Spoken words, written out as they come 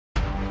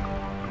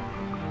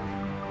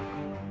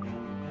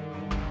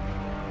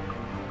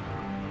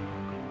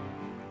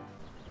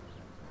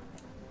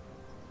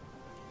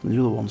And the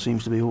other one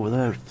seems to be over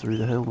there through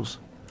the hills.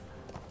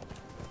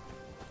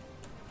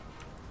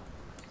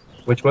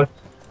 Which way?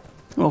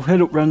 Well,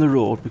 head up round the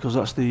road because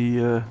that's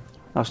the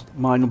that's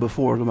my number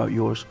 4 about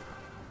yours.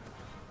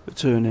 The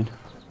turning.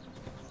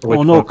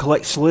 Oh no, one?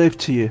 collect slave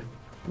to you,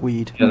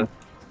 weed. Yeah,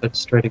 that's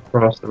straight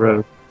across the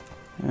road.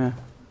 Yeah.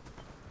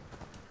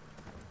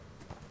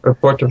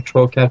 Report to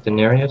Patrol Captain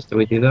Nereus. Did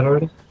we do that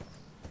already?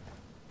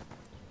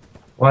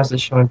 Why is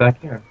this showing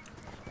back here?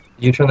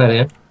 Did you turn that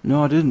in?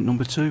 No, I didn't.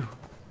 Number 2.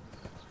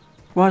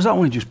 Why is that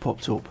one just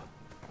popped up?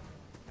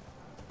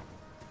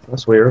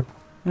 That's weird.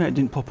 Yeah, it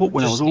didn't pop up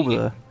when I was over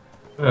there.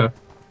 Yeah.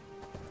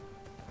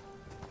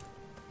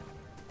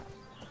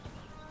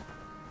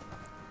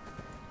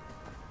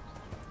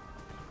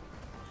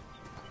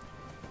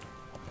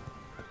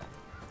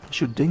 It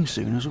should ding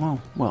soon as well.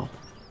 Well,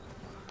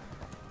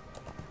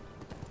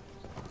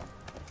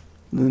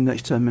 in the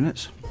next 10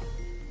 minutes.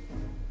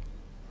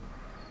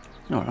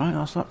 Alright,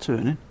 I'll start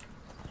turning.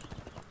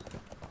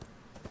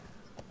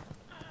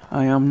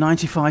 I am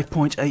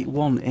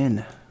 95.81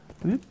 in.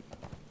 Yep.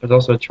 There's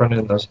also a turn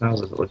in those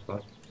houses, it looks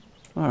like.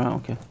 Alright,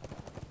 okay. I'm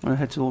gonna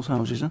head to those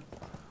houses then.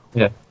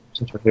 Yeah,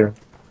 since we're here.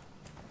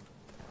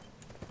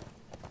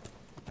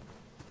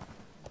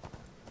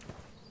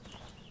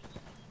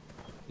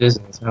 It is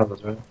in these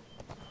houses, right?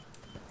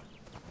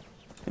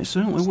 It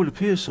certainly would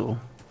appear so.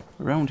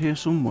 Around here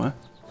somewhere.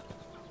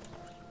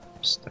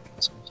 Stuck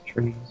in some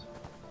trees.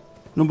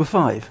 Number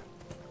 5.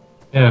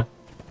 Yeah.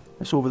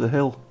 It's over the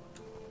hill.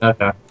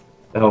 Okay.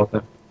 The hell with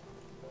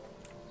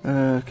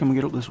it. Can we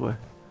get up this way?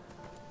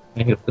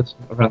 Can you get this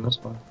around this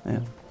one?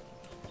 Yeah.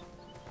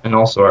 And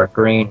also our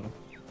green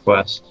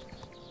quest.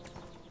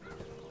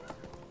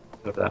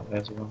 Go that way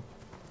as well.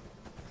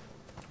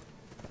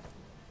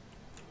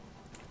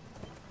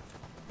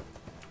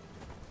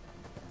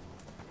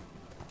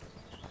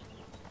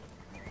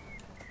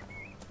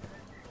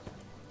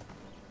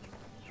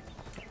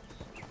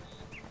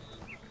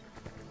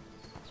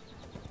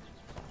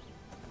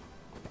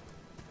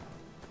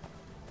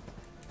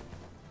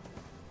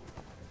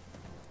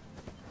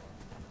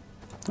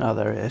 Ah,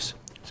 there it is.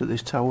 It's at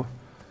this tower.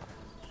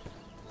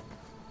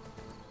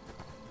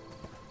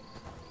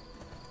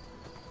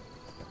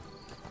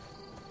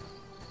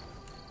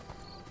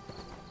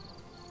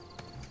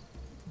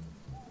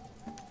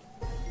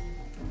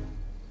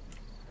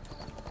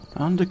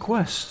 And a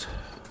quest.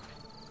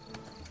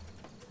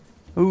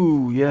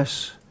 Ooh,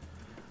 yes.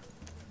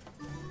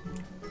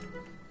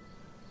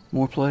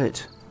 More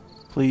plate,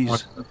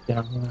 please.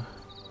 Down here.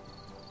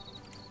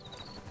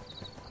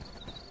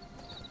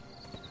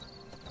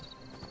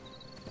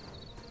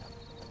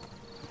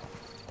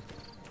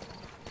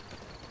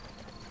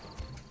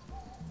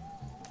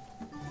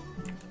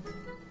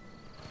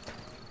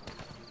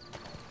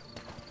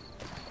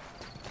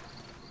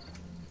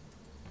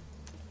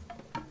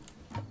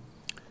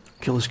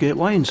 Kiilstofte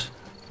Lions.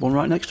 One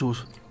right next to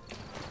us.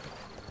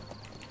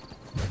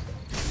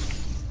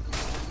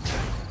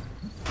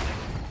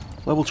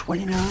 Level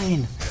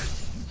 29.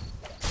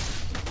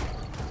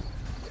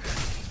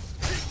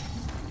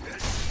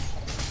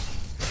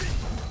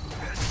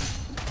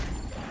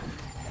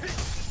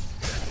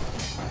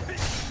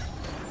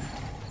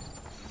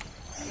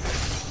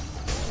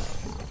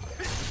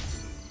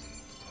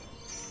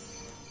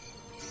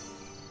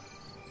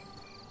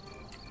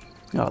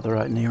 Oh, they're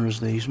right near us,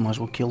 these. Might as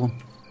well kill them.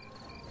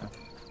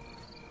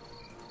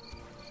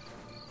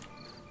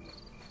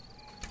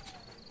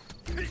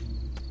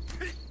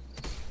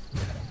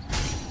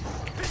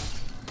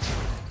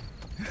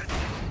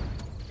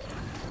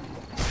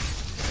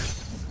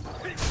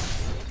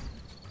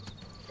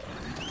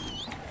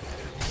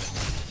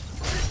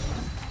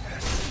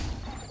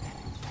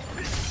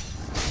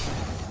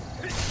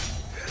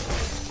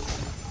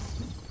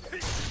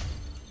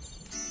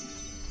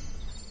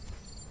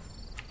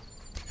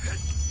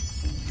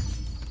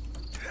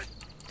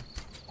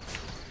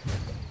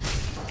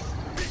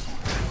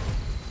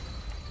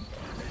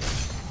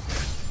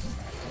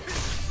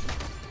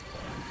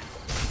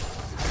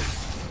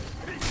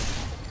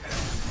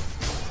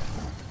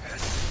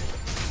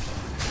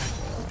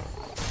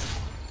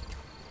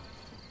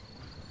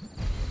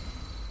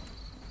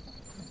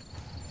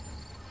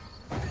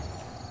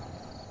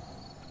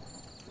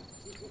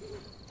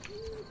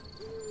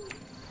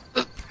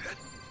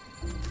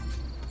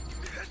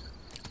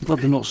 I'm glad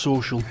they're not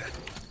social.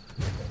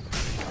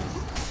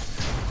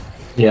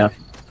 Yeah.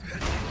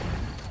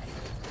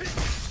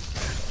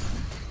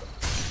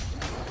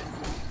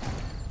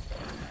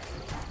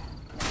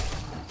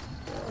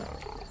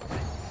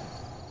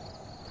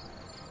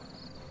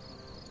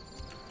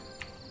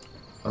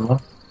 One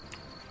more?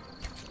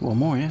 One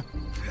more, yeah.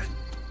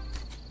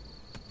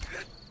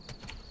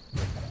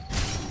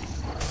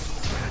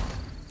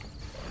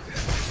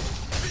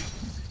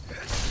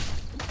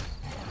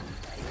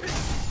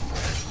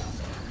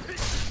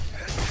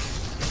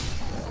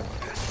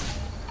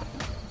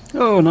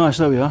 Oh, nice,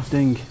 there we are.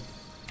 Ding.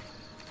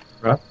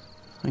 Right.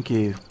 Thank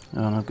you.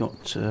 And I've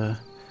got 2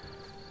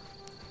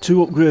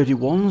 upgraded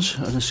ones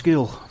and a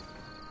skill.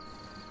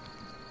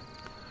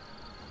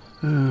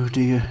 Oh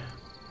dear.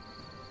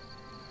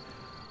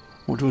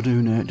 What do I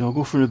do now? Do I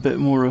go for a bit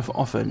more of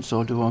offense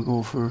or do I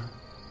go for...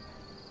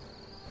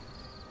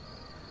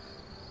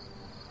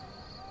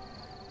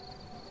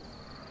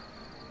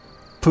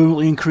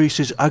 Permanently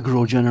increases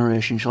aggro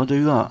generation, shall I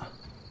do that?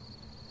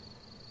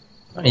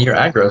 I mean, your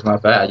aggro is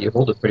not bad. You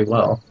hold it pretty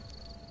well.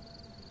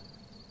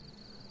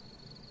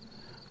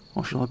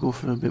 Or shall I go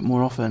for a bit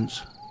more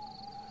offense?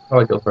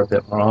 Probably go for a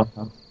bit more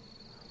offense.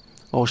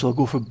 Or shall I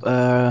go for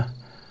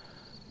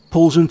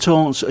pulls and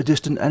taunts a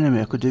distant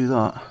enemy? I could do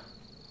that.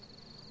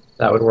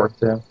 That would work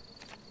too.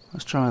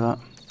 Let's try that.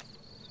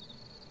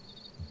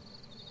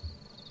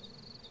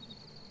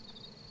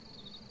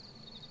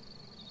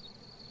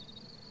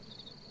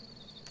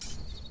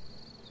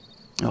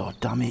 Oh,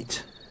 damn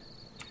it.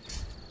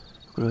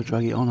 I've got to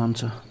drag it on,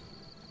 Hunter.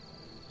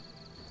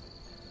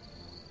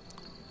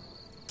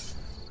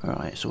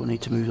 Alright, so we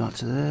need to move that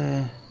to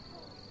there.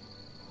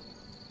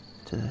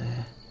 To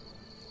there.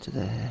 To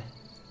there.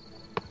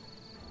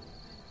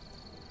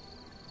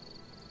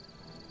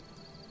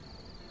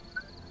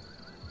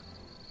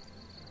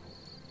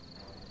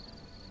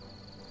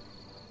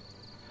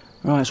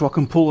 Right, so I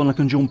can pull and I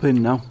can jump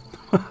in now.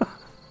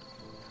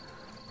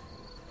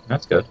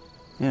 That's good.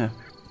 Yeah.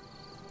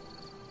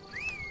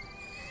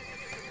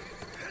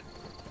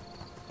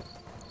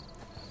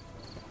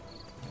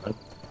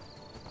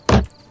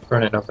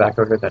 Burn it back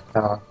over that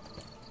tower.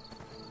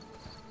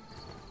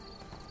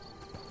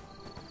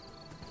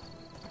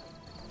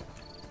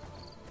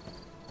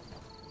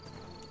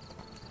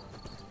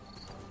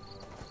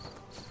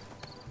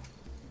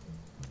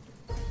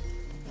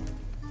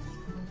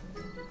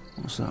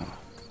 What's that?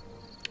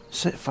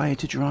 Set fire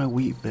to dry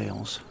wheat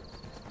bales.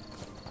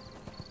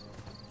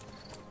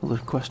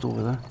 Another quest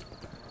over there.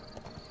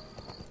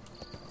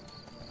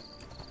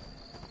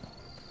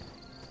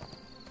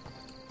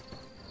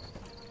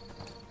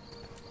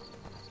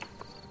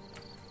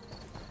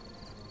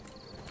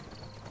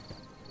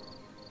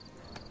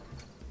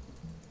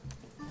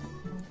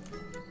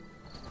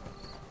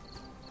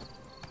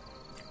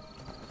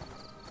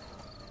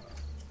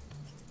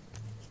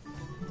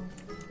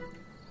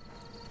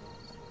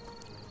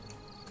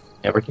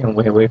 Yeah, we're getting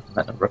way away from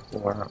that number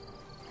 4.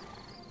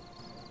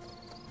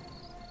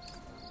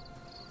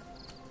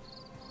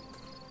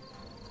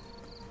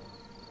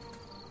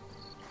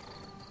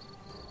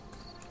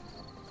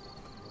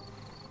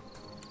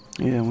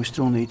 Yeah, and we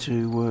still need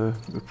to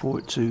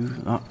report to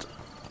that.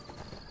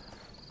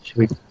 Should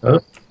we? Oh,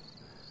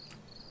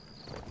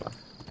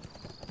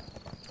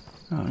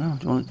 I don't know.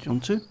 Do you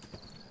want to?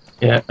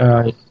 yeah.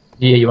 Yeah.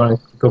 You want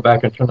to go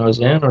back and turn those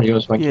in, or you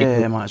just want to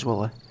Yeah, keep? might as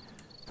well.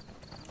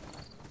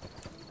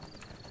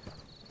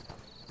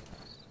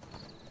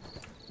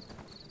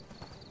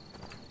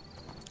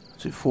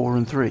 Is it 4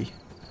 and 3?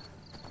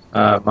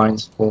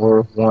 Mine's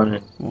 4, 1,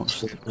 and What's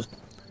 2.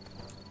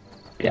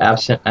 The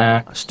absent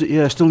act.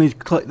 yeah, I still need to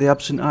collect the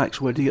absent axe.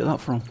 Where do you get that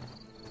from?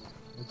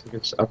 Looks like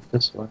it's up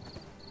this way.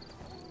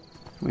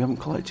 We haven't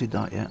collected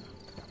that yet.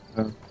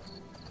 Oh.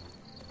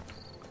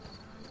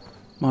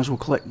 Might as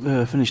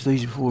well finish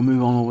these before we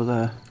move on over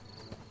there.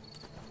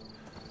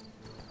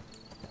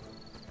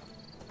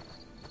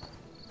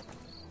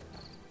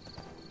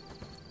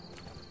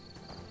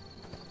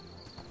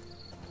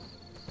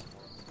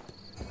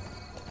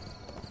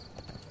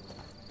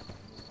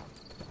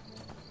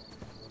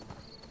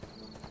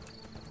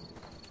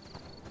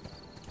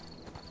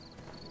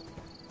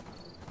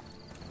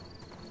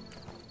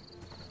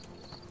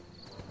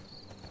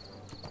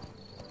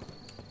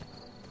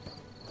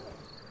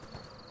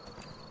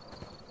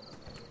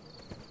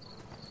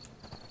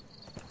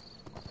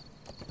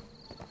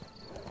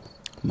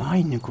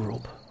 Mine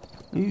grub.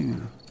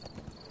 Ooh.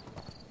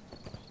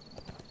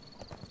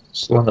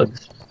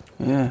 Slugs.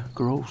 Yeah,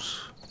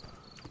 gross.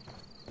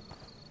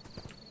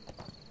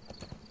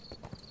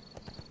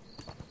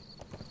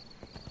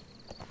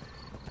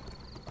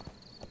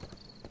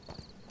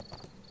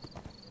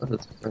 Oh,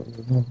 that's crazy.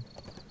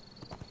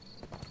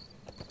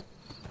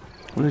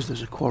 What is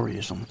this, a quarry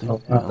or something?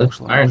 Oh, Yeah, wow, it that's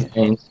looks like iron it.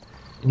 veins.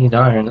 You need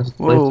iron. This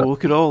Whoa, place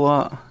look at all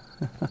that.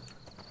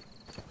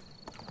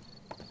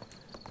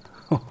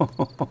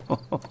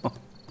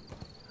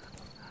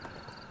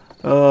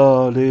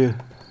 Oh dear.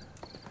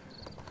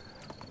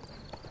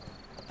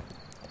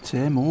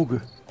 Tame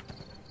ogre.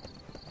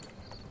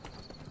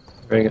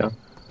 There you go.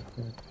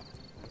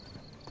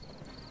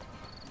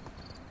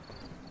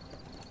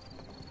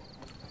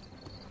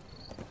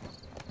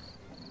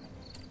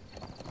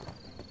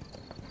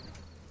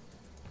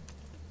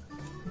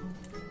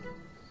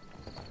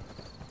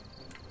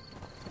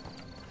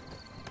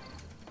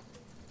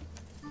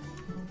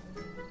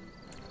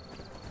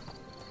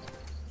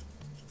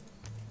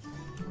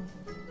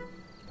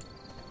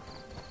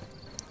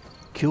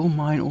 Kill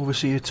mine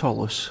overseer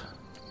Tollus.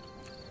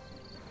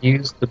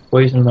 Use the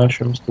poison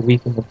mushrooms to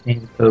weaken the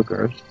pain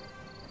ogres.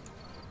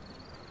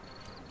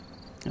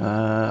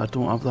 I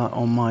don't have that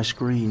on my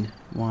screen.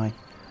 Why?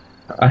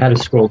 I had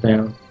to scroll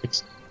down.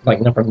 It's like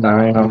number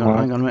 9 on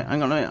mine.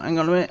 Hang on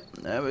a minute.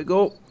 There we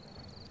go.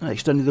 I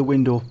extended the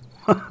window.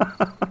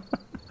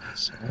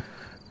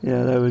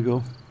 Yeah, there we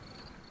go.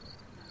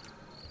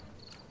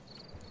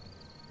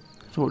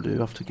 So what do you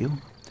have to kill?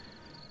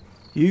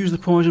 Use the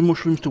poison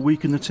mushrooms to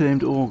weaken the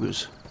tamed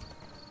ogres.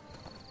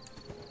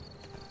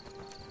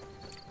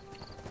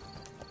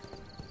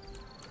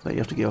 Bet you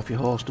have to get off your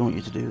horse, don't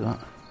you, to do that?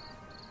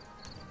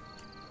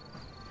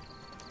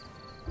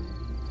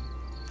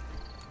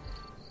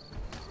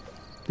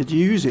 Did you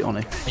use it on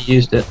it? I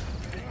used it.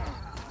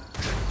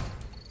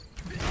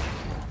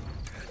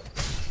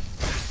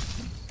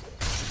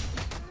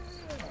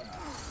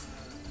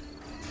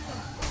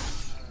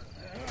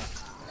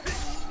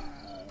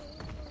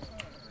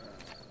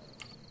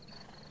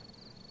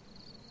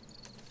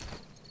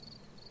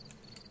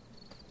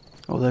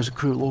 Oh, there's a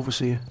cruel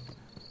overseer.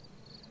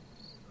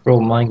 Roll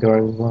mine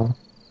guard as well.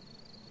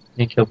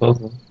 You kill both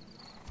of them.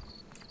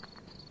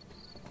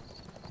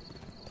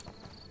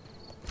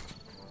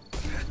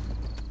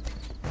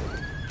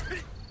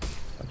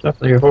 Watch out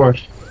for your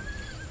horse.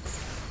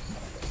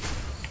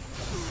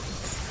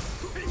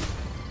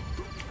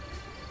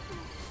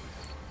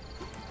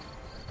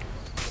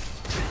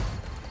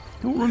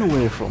 Don't run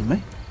away from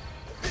me.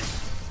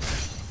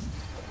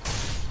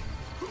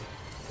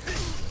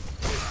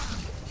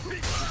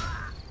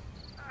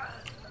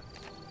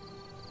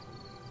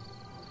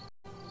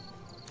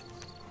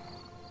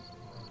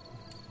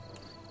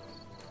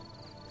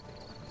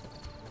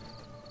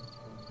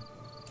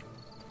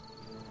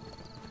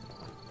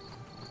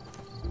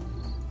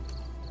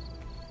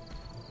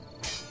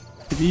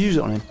 Did you use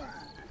it on him?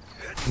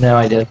 No,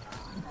 I did.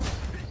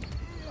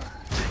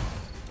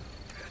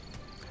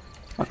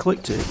 I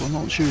clicked it, but I'm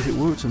not sure if it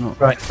worked or not.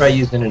 Right, try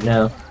using it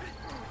now.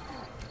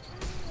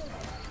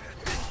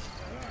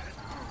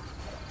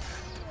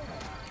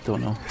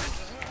 Don't know.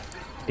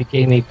 It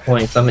gave me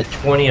points. I'm at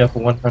 20 of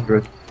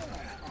 100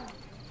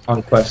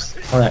 on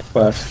that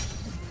quest.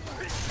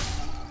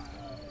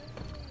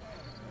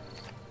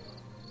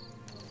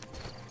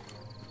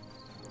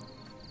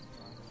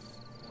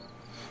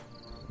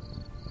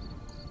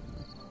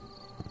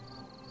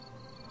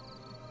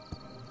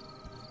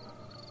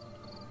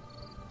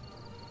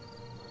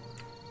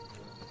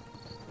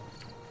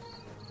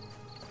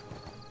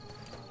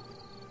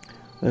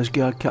 There's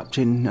guard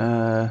captain,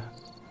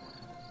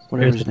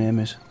 whatever his name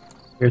is.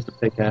 Here's the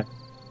pickaxe.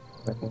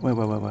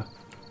 Where?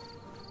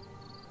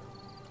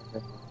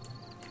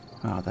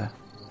 Ah, there.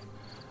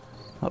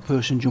 That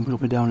person jumping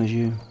up and down is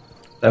you.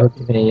 That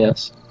would be me,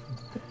 yes.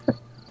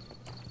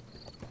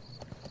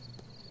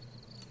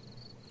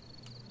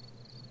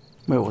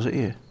 Where was it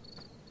here?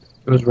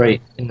 It was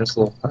right in this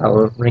little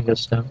pile of ring of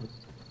stone.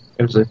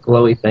 It was a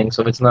glowy thing,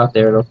 so if it's not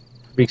there, it'll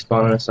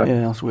respawn in a second.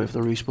 Yeah, let's wait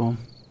for the respawn.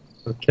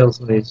 It'll kill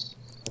some of these.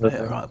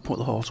 Yeah, right, put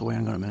the horse away,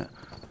 hang on a minute.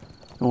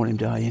 Don't want him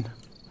dying.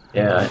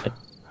 Yeah,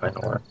 I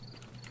know where.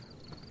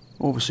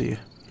 Overseer.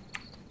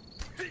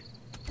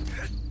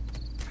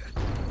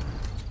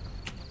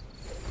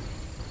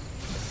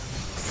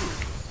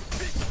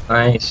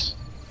 Nice.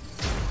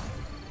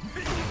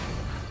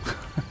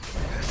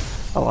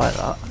 I like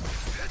that.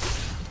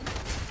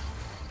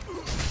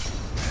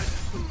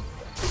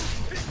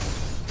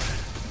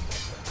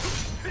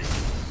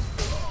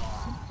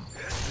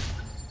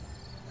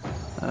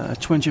 Uh,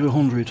 20 of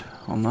 100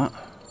 on that.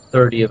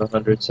 30 of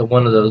 100, so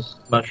one of those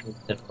mushrooms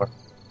didn't work.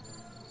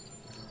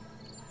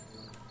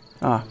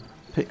 Ah,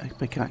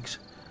 pickaxe.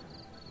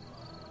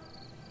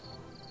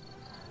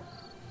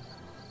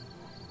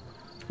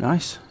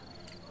 Nice.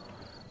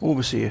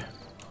 Overseer.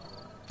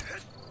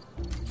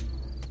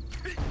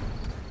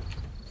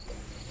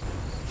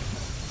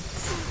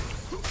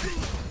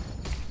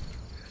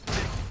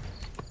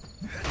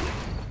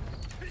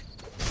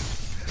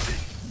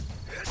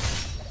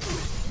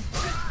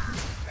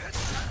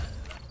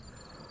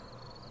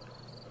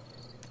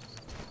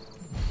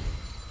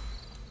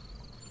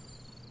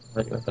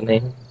 What was the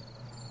name?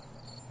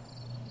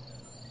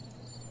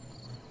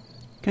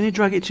 Can you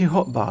drag it to your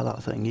hotbar,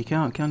 that thing? You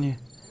can't, can you?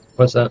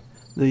 What's that?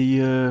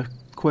 The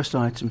quest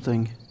item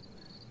thing.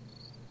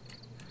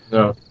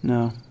 No.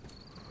 No.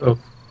 Oh.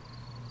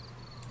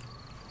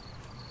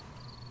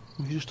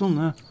 What have you just done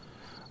there?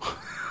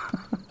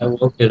 I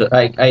woke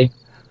it.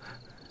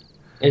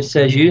 It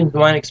says use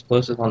mine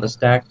explosive on the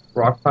stacked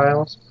rock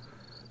piles,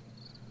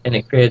 and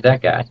it created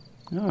that guy.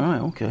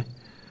 Alright, okay.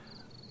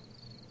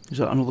 Is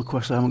that another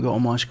quest I haven't got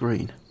on my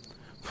screen?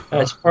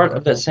 It's part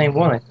of that same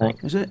one, I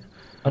think. Is it?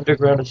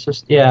 Underground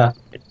assist. Yeah,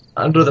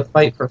 under the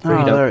fight for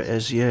freedom. Ah, there it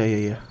is.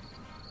 Yeah.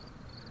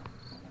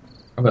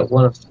 I'm at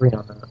 1 of 3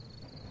 on that.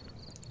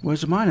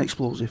 Where's the mine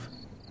explosive?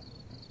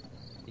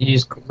 You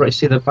just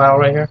see the pile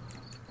right here?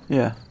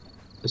 Yeah.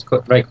 Just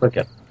right click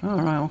it.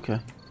 Alright, okay.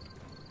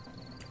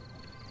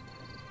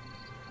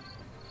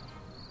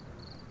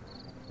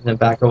 And then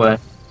back away.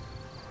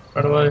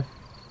 Run away.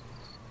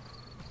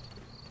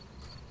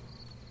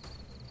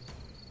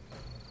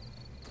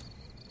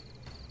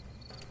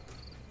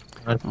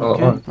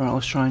 Okay, right,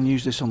 let's try and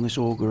use this on this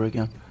ogre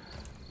again.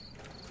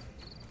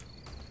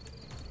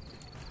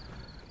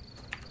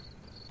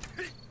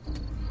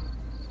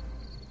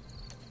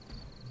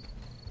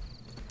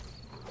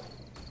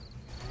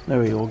 There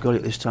we go, got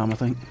it this time I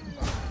think.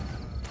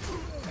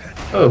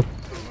 Oh.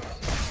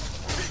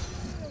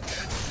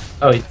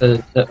 Oh,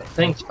 the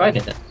thing's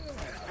fighting it.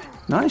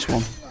 Nice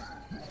one.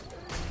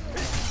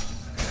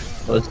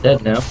 Well, it's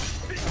dead now.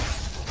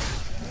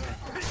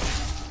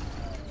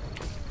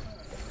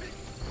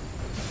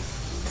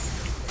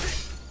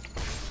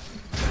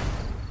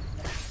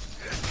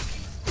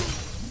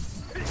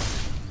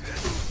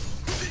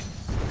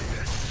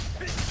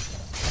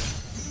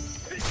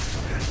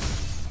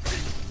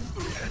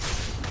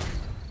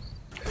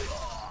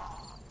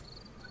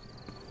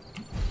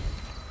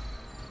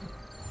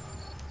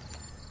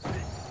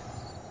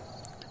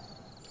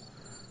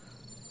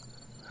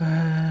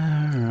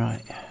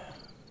 Right.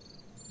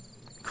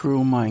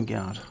 Cruel Mind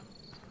Guard.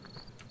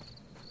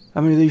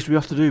 How many of these do we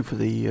have to do for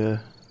the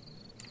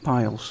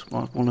piles?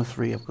 Well, 1 of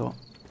 3 I've got.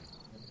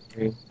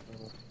 3.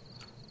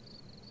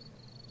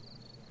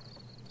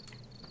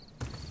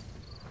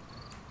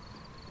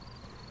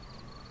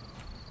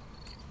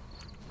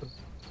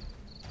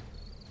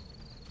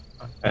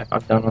 Okay,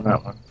 I'm done on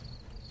that one.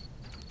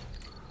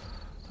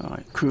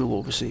 Alright, Cruel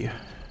Overseer.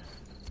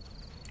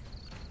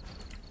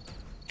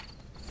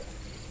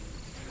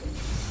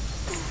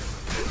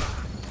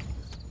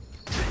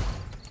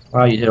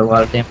 Wow, you did a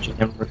lot of damage to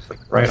him like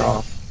right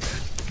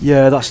off.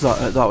 Yeah, that's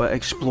that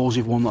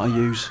explosive one that I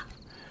use.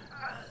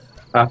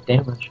 Half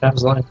damage, half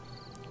his life.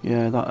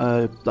 Yeah,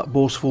 that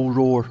boastful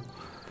roar.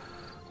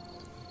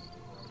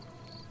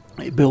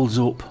 It builds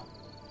up.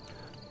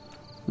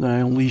 Then I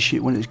unleash it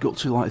when it's got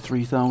to like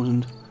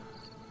 3,000.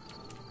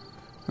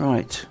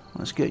 Right,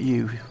 let's get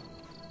you.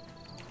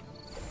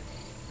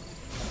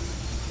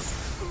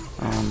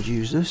 And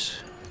use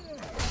this.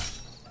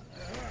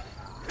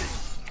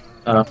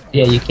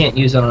 Yeah, you can't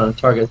use it on a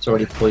target that's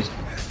already poisoned.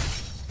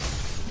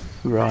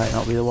 Right,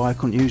 that'll be why I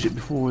couldn't use it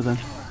before then.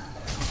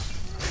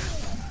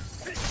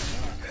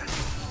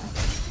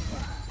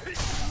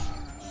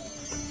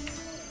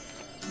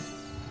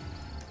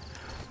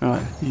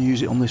 Right, you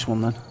use it on this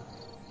one then.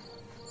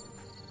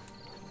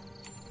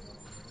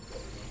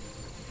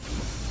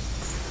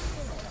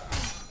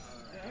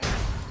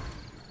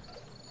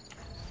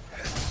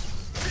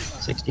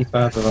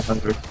 $65 of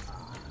 100.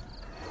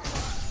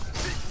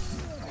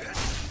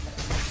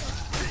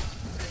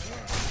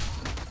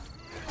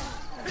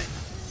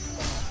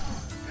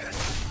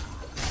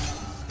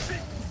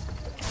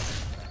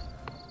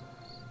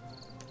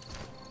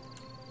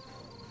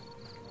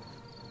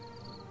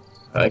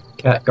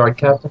 Guard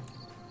captain.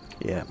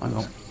 Yeah, hang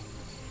on.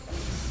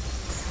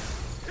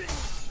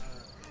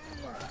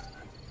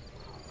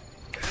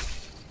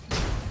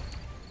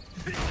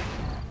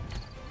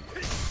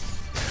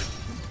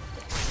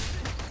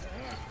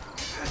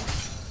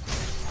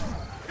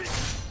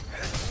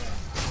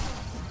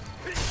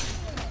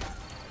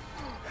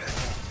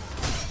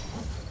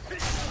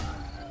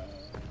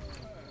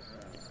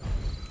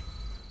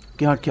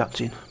 Guard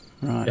captain.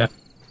 Right. Yeah.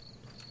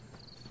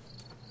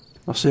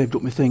 I saved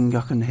up my thing,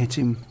 I can hit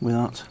him with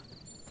that.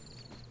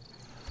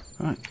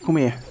 Right, come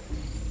here.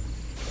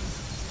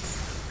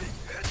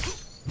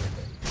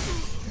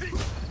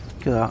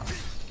 Look at that.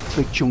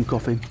 Big chunk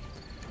off him.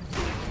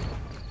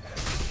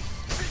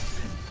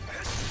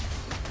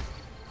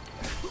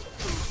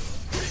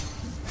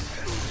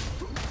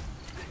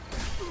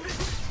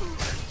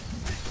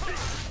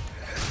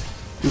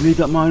 Do we need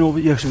that mine over?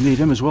 Yes, we need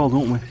him as well,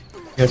 don't we?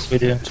 Yes, we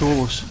do.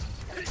 Taurus.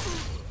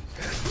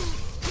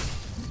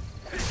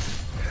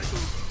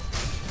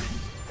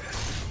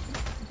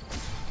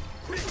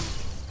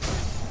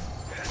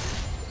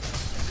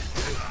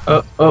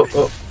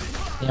 Oh.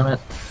 Damn it.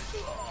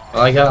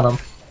 Well, I got him.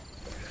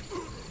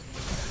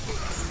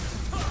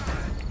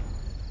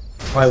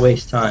 Why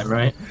waste time,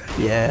 right?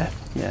 Yeah.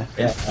 Yeah,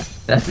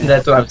 that's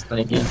what I was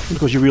thinking.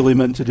 Because you really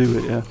meant to do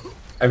it, yeah.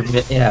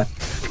 Yeah.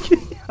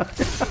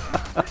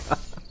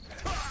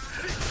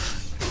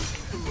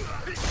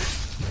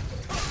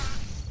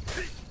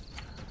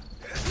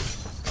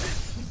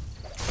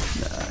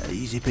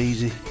 Easy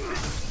peasy.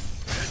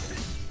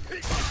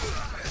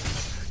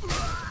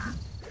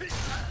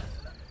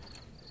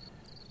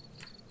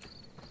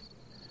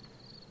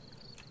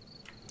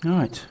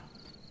 Right.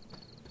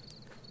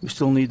 We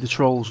still need the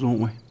trolls, don't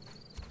we?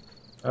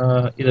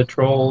 Either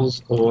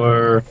trolls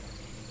or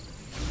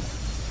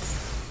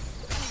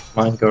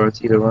mine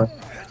guards, either one.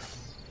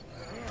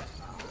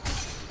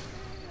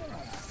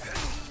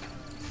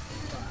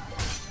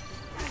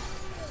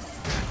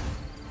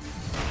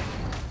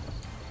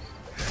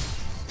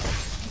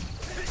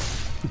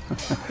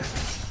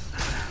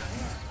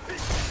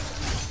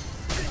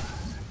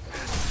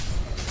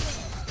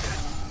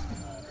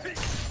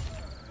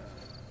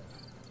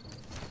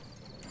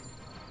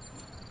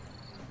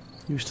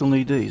 You still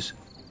need these?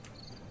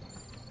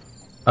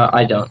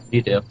 I don't.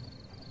 You do.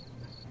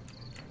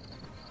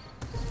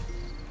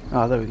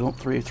 Ah, there we go.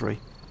 3 of 3.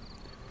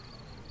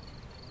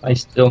 I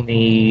still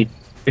need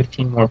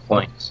 15 more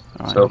points.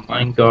 Right. So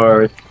mine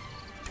guard.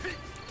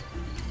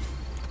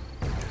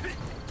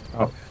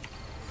 Oh.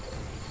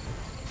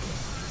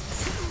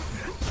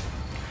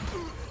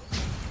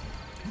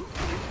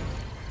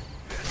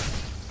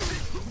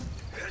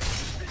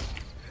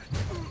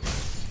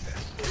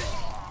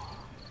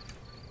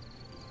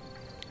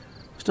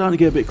 starting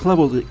to get a bit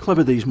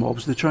clever, these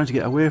mobs. They're trying to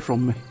get away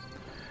from me.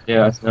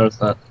 Yeah, I noticed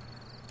that.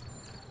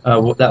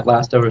 That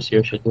last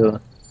overseer should do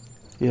it.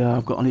 Yeah,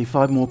 I need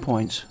 5 more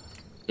points.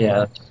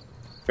 Yeah,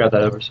 grab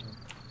that overseer.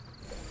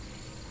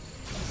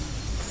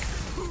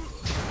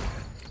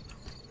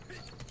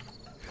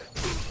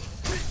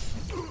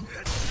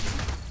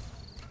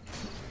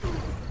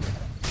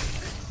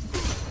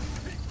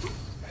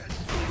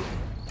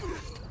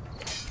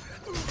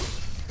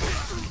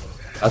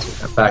 That's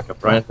what I'm back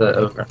up right at the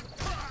ogre.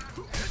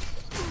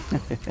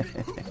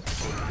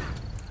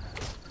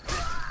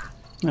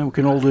 Yeah, we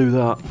can all do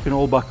that. We can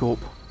all back up.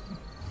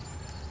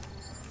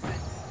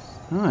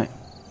 Right.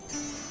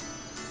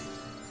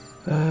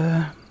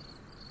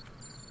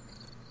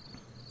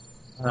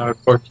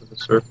 Report to the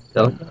Surf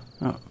Delegate.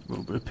 That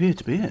will appear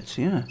to be it,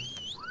 yeah.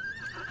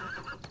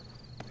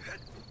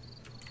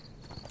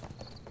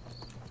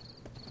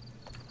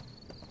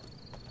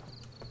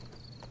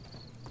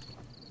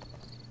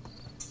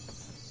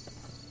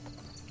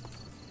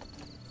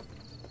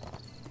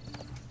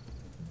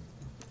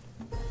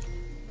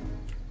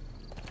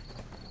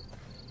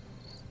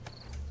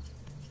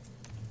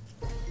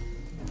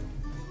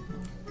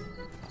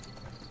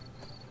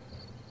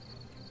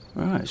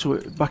 Right, so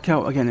we're back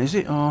out again, is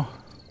it? Or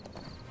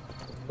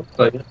Looks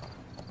like it.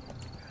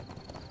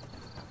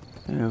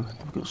 yeah,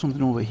 we've got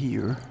something over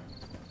here.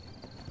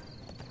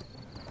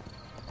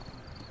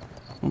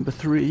 Number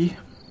 3.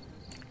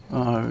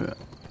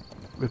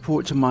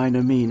 Report to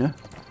Minor Mina.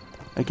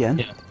 Again.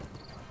 Yeah.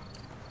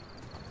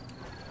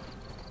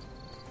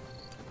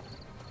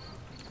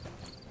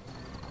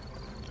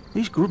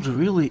 These grubs are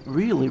really,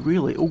 really,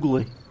 really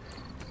ugly.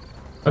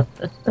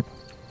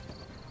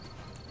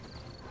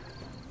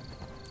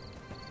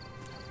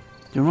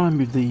 They remind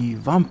me of the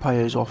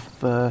vampires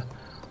off the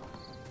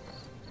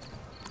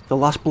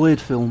Last Blade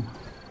film.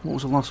 What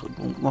was the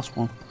last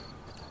one?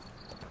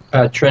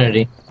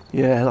 Trinity.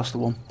 Yeah, that's the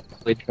one.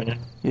 Blade Trinity.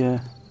 Yeah.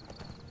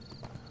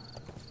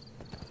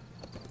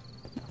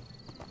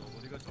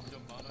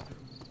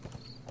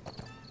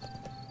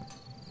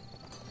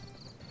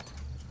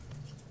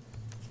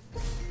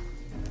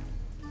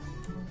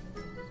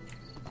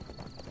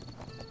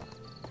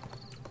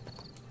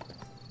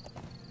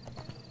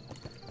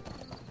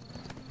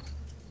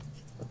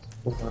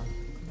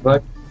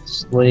 But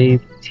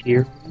slave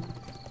tier.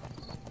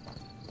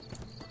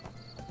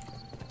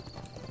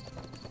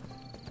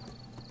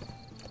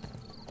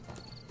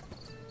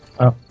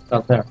 Oh,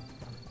 out there.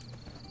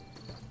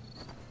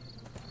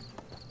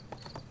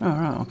 Oh,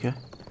 right, okay.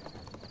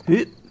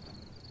 Hit.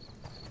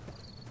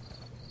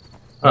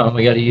 Oh,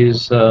 we gotta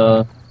use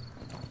the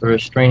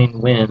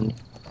restraining wind.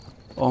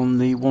 On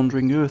the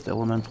Wandering Earth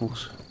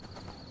elementals.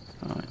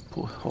 Alright,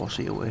 put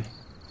Horsey away.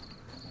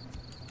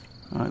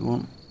 Alright, go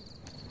on.